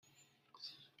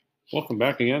Welcome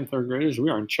back again, third graders. We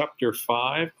are in chapter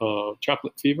 5 of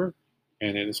Chocolate Fever,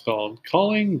 and it is called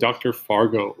Calling Dr.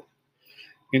 Fargo.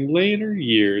 In later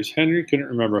years, Henry couldn't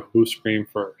remember who screamed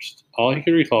first. All he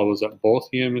could recall was that both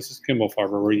he and Mrs.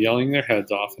 Kimblefarber were yelling their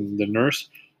heads off, and the nurse,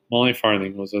 Molly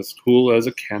Farthing, was as cool as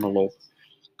a cantaloupe.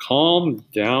 Calm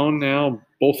down now,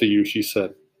 both of you, she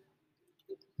said.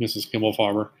 Mrs.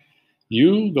 Kimblefarber,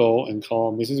 you go and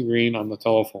call Mrs. Green on the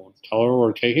telephone. Tell her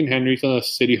we're taking Henry to the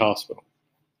city hospital.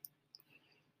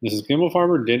 Mrs.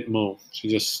 Gimblefarber didn't move. She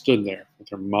just stood there with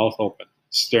her mouth open,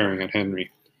 staring at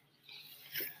Henry.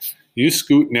 You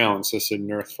scoot now, insisted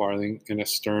Nurse Farthing in a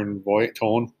stern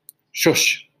tone.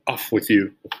 Shush! Off with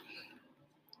you.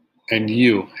 And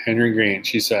you, Henry Green,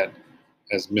 she said,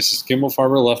 as Mrs.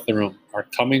 Gimblefarber left the room, are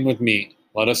coming with me.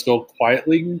 Let us go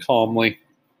quietly and calmly.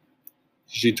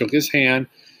 She took his hand,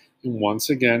 and once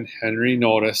again Henry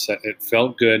noticed that it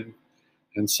felt good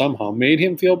and somehow made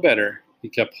him feel better. He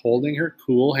kept holding her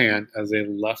cool hand as they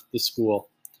left the school.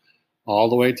 All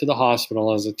the way to the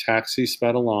hospital as the taxi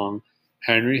sped along,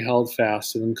 Henry held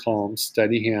fast to the calm,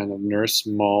 steady hand of Nurse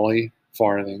Molly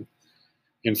Farthing.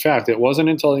 In fact, it wasn't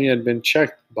until he had been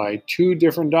checked by 2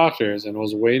 different doctors and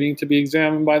was waiting to be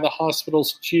examined by the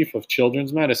hospital's chief of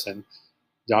children's medicine,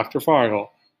 Dr.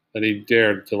 Fargo, that he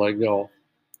dared to let go.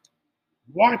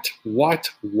 What,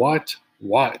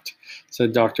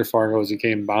 said Dr. Fargo as he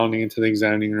came bounding into the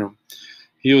examining room.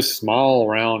 He was a small,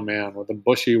 round man with a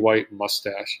bushy white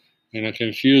mustache and a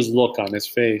confused look on his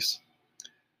face.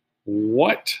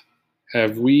 What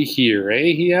have we here,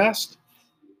 eh? He asked.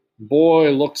 Boy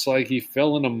looks like he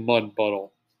fell in a mud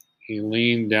puddle. He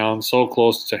leaned down so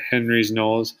close to Henry's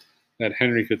nose that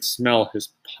Henry could smell his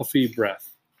puffy breath.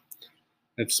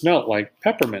 It smelled like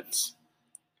peppermints.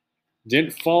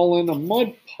 Didn't fall in a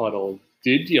mud puddle,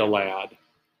 did you, lad?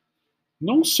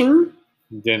 No, sir.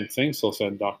 Didn't think so,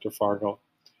 said Dr. Fargo.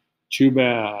 Too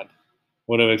bad.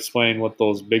 Would have explained what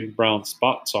those big brown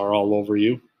spots are all over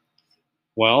you.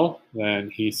 Well, then,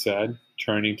 he said,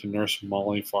 turning to Nurse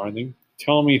Molly Farthing,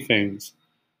 tell me things.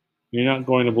 You're not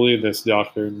going to believe this,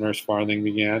 Doctor, Nurse Farthing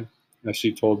began, as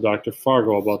she told Dr.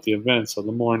 Fargo about the events of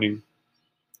the morning.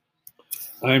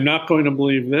 I'm not going to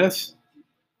believe this,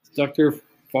 Dr.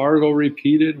 Fargo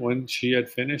repeated when she had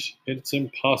finished. It's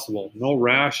impossible. No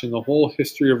rash in the whole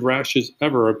history of rashes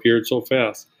ever appeared so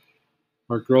fast,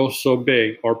 or grow so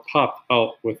big, or pop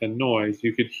out with a noise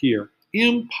you could hear.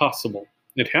 Impossible.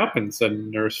 It happened, said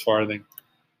Nurse Farthing.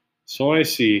 So I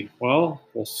see. Well,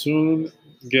 we'll soon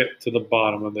get to the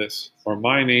bottom of this, for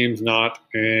my name's not,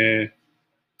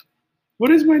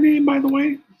 What is my name, by the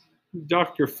way?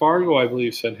 Dr. Fargo, I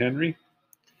believe, said Henry.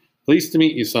 Pleased to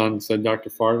meet you, son, said Dr.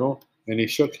 Fargo, and he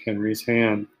shook Henry's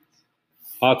hand.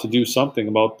 Ought to do something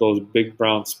about those big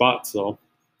brown spots, though.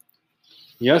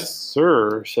 Yes,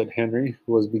 sir, said Henry,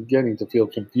 who was beginning to feel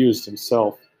confused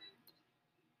himself.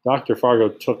 Dr. Fargo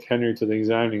took Henry to the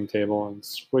examining table and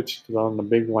switched on the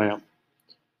big lamp.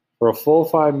 For a full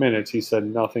 5 minutes he said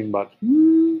nothing but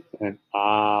and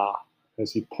ah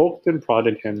as he poked and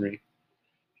prodded Henry.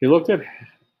 He looked at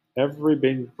every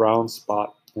big brown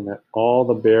spot and at all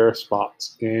the bare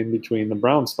spots in between the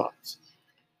brown spots.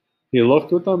 He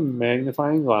looked with a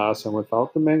magnifying glass and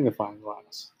without the magnifying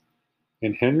glass,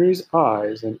 in Henry's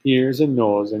eyes and ears and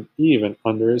nose and even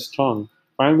under his tongue.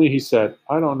 Finally he said,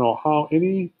 I don't know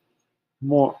any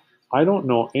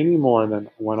more than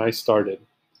when I started.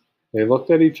 They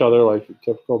looked at each other like your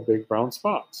typical big brown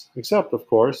spots. Except, of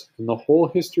course, in the whole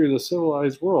history of the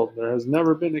civilized world, there has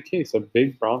never been a case of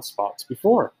big brown spots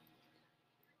before.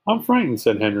 I'm frightened,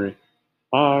 said Henry.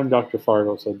 I'm Dr.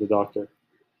 Fargo, said the doctor.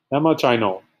 That much I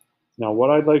know. Now, what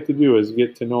I'd like to do is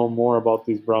get to know more about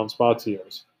these brown spots of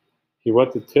yours. He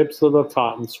wet the tips of the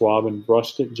cotton swab and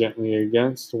brushed it gently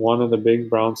against one of the big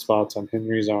brown spots on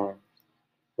Henry's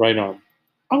right arm.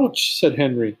 Ouch, said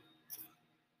Henry.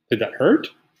 Did that hurt?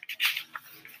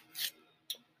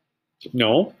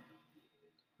 No.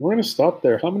 We're going to stop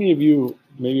there. How many of you,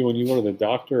 maybe when you go to the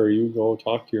doctor or you go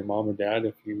talk to your mom or dad,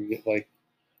 if you get like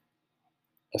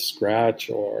a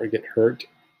scratch or get hurt,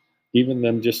 even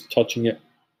them just touching it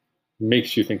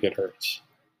makes you think it hurts?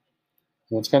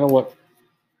 And that's kind of what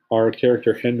our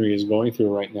character Henry is going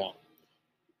through right now.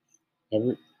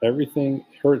 Everything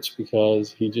hurts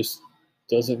because he just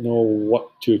doesn't know what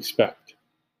to expect.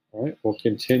 All right, we'll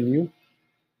continue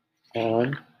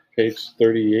on page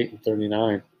 38 and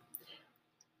 39.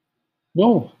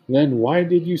 No, then why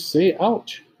did you say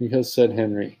ouch? Because, said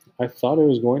Henry, I thought it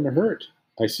was going to hurt.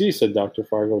 I see, said Dr.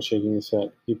 Fargo, shaking his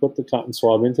head. He put the cotton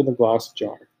swab into the glass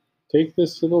jar. Take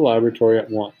this to the laboratory at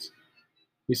once,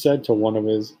 he said to one of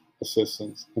his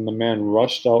assistants, and the man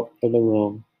rushed out of the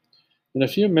room. In a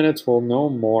few minutes, we'll know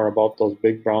more about those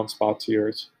big brown spots of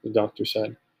yours, the doctor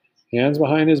said. Hands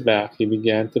behind his back, he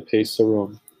began to pace the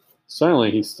room.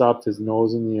 Suddenly, he stopped, his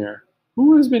nose in the air.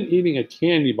 Who has been eating a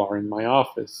candy bar in my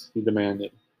office? He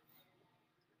demanded.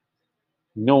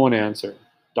 No one answered.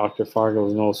 Dr.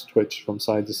 Fargo's nose twitched from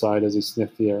side to side as he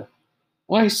sniffed the air.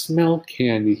 I smell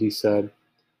candy, he said.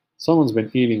 Someone's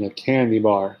been eating a candy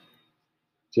bar.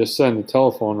 Just then the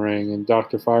telephone rang, and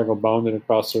Dr. Fargo bounded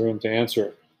across the room to answer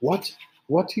it. What?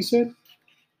 What? He said.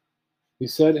 He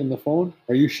said in the phone.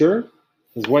 Are you sure?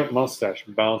 His white mustache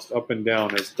bounced up and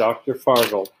down as Dr.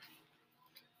 Fargo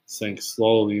sank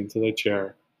slowly into the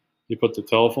chair. He put the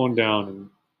telephone down and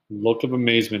a look of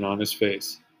amazement on his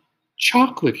face.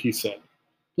 Chocolate, he said.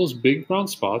 Those big brown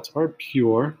spots are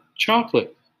pure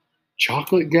chocolate.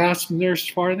 Chocolate, gasped Nurse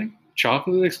Farthing.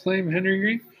 Chocolate, exclaimed Henry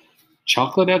Green.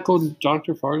 Chocolate, echoed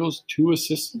Dr. Fargo's two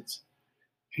assistants.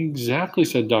 Exactly,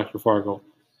 said Dr. Fargo.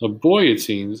 A boy, it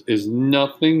seems, is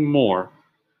nothing more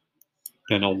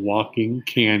than a walking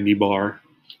candy bar.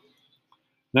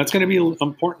 That's going to be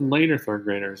important later, third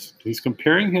graders. He's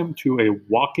comparing him to a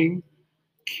walking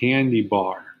candy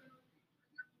bar.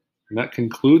 And that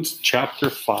concludes chapter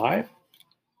 5.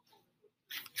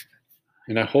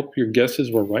 And I hope your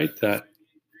guesses were right that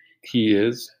he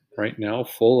is right now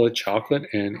full of chocolate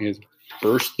and is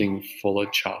bursting full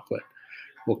of chocolate.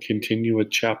 We'll continue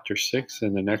with chapter 6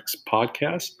 in the next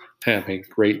podcast. Have a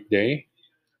great day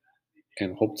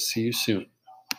and hope to see you soon.